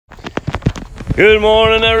Good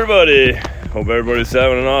morning, everybody. Hope everybody's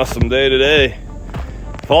having an awesome day today.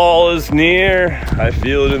 Fall is near. I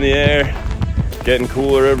feel it in the air. Getting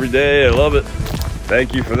cooler every day. I love it.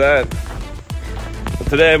 Thank you for that. But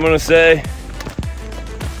today I'm going to say,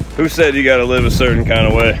 who said you got to live a certain kind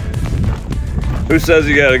of way? Who says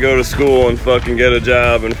you got to go to school and fucking get a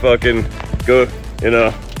job and fucking go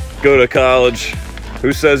to college?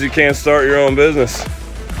 Who says you can't start your own business?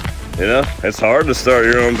 You know, it's hard to start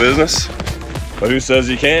your own business. But who says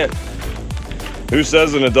you can't? Who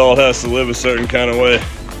says an adult has to live a certain kind of way?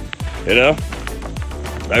 You know?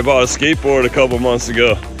 I bought a skateboard a couple months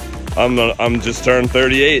ago. I'm just turned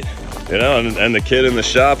 38, you know, and the kid in the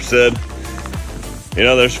shop said, you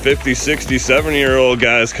know, there's 50, 60, 70-year-old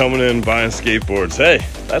guys coming in buying skateboards. Hey,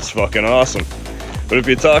 that's fucking awesome. But if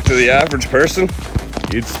you talk to the average person,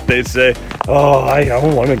 they'd say, oh, I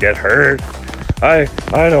don't want to get hurt. I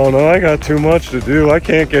don't know, I got too much to do, I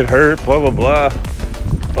can't get hurt, blah, blah, blah.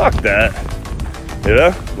 Fuck that. You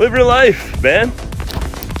know? Live your life, man.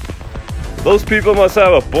 Those people must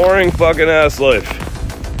have a boring fucking ass life.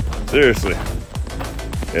 Seriously.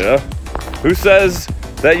 You know? Who says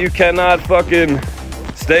that you cannot fucking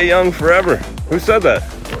stay young forever? Who said that?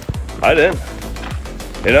 I didn't.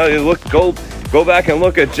 You know, go back and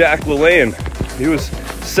look at Jack LaLanne. He was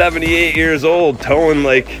 78 years old, towing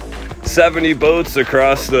like 70 boats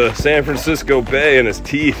across the San Francisco Bay in his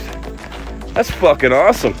teeth. That's fucking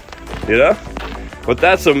awesome, you know? But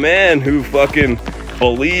that's a man who fucking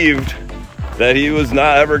believed that he was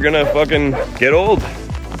not ever gonna fucking get old.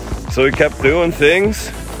 So he kept doing things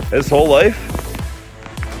his whole life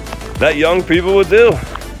that young people would do,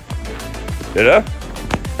 you know?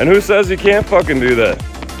 And who says you can't fucking do that?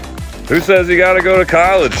 Who says you gotta go to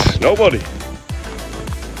college? Nobody.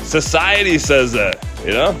 Society says that.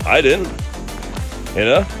 You know, I didn't. You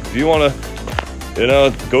know, if you want to, you know,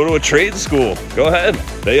 go to a trade school, go ahead.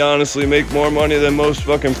 They honestly make more money than most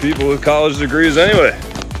fucking people with college degrees anyway.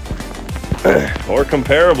 Or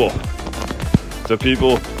comparable to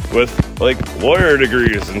people with like lawyer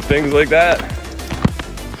degrees and things like that.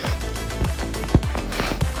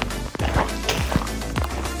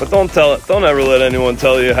 But don't ever let anyone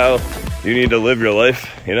tell you how you need to live your life,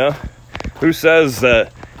 you know? Who says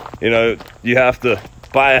that, you know, you have to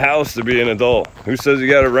buy a house to be an adult? Who says you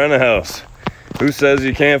gotta rent a house? Who says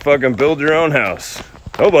you can't fucking build your own house?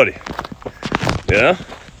 Nobody. You know?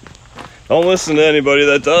 Don't listen to anybody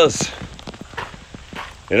that does.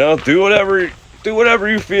 You know, do whatever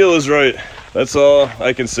you feel is right. That's all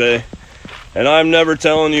I can say. And I'm never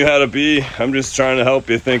telling you how to be. I'm just trying to help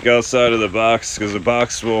you think outside of the box, because the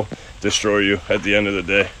box will destroy you at the end of the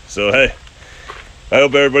day. So hey, I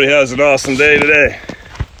hope everybody has an awesome day today.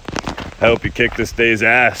 I hope you kick this day's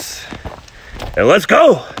ass. And let's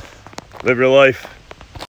go! Live your life.